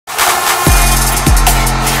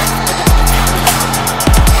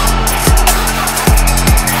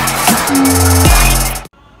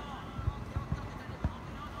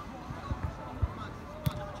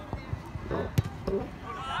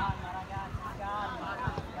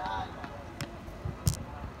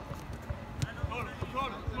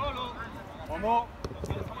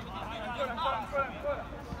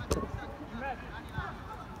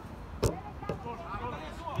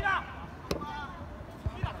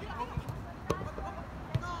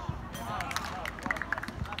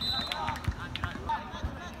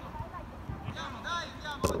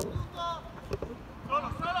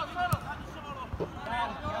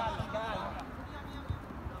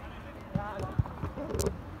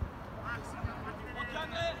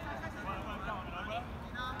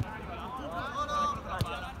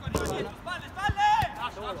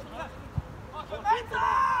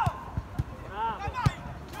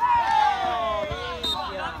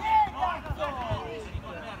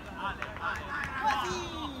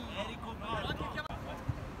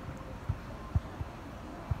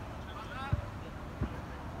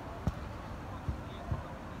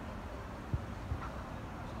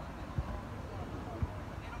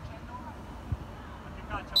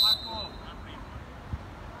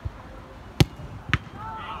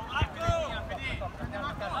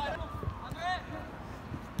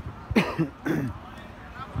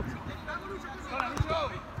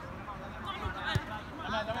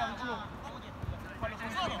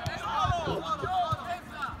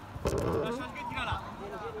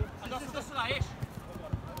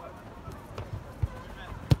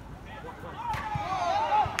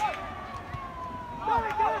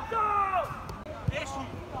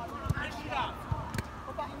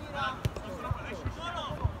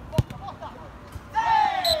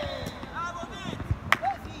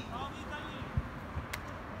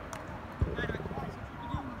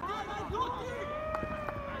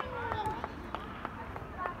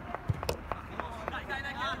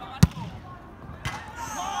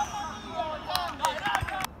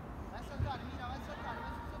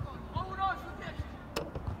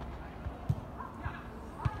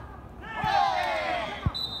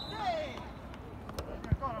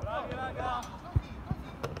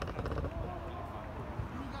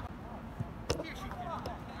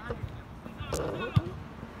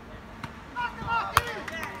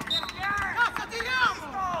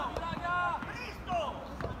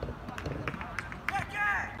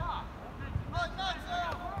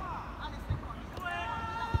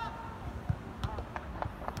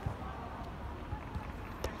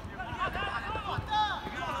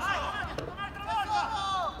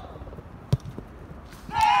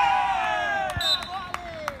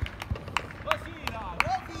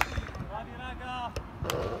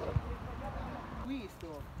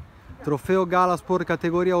Trofeo Galasport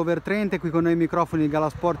categoria over 30, qui con noi ai microfoni il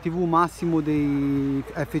Galasport TV Massimo dei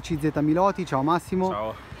FCZ Miloti. Ciao Massimo.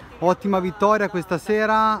 Ciao. Ottima vittoria questa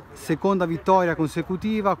sera, seconda vittoria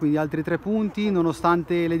consecutiva, quindi altri 3 punti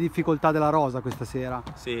nonostante le difficoltà della rosa questa sera.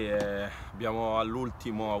 Sì, abbiamo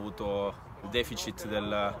all'ultimo avuto il deficit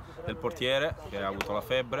del portiere che ha avuto la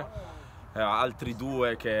febbre, altri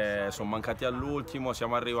 2 che sono mancati all'ultimo,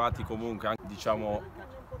 siamo arrivati comunque diciamo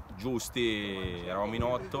giusti, eravamo in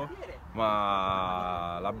 8,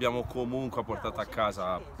 ma l'abbiamo comunque portata a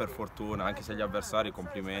casa per fortuna, anche se gli avversari,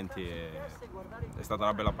 complimenti, è stata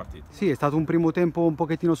una bella partita. Sì, è stato un primo tempo un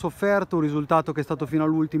pochettino sofferto, un risultato che è stato fino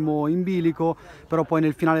all'ultimo in bilico, però poi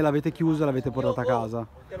nel finale l'avete chiusa e l'avete portata a casa.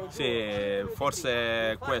 Sì,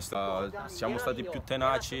 forse questo, siamo stati più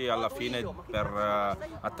tenaci alla fine per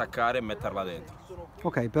attaccare e metterla dentro.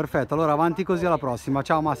 Ok, perfetto, allora avanti così, alla prossima.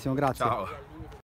 Ciao Massimo, grazie. Ciao.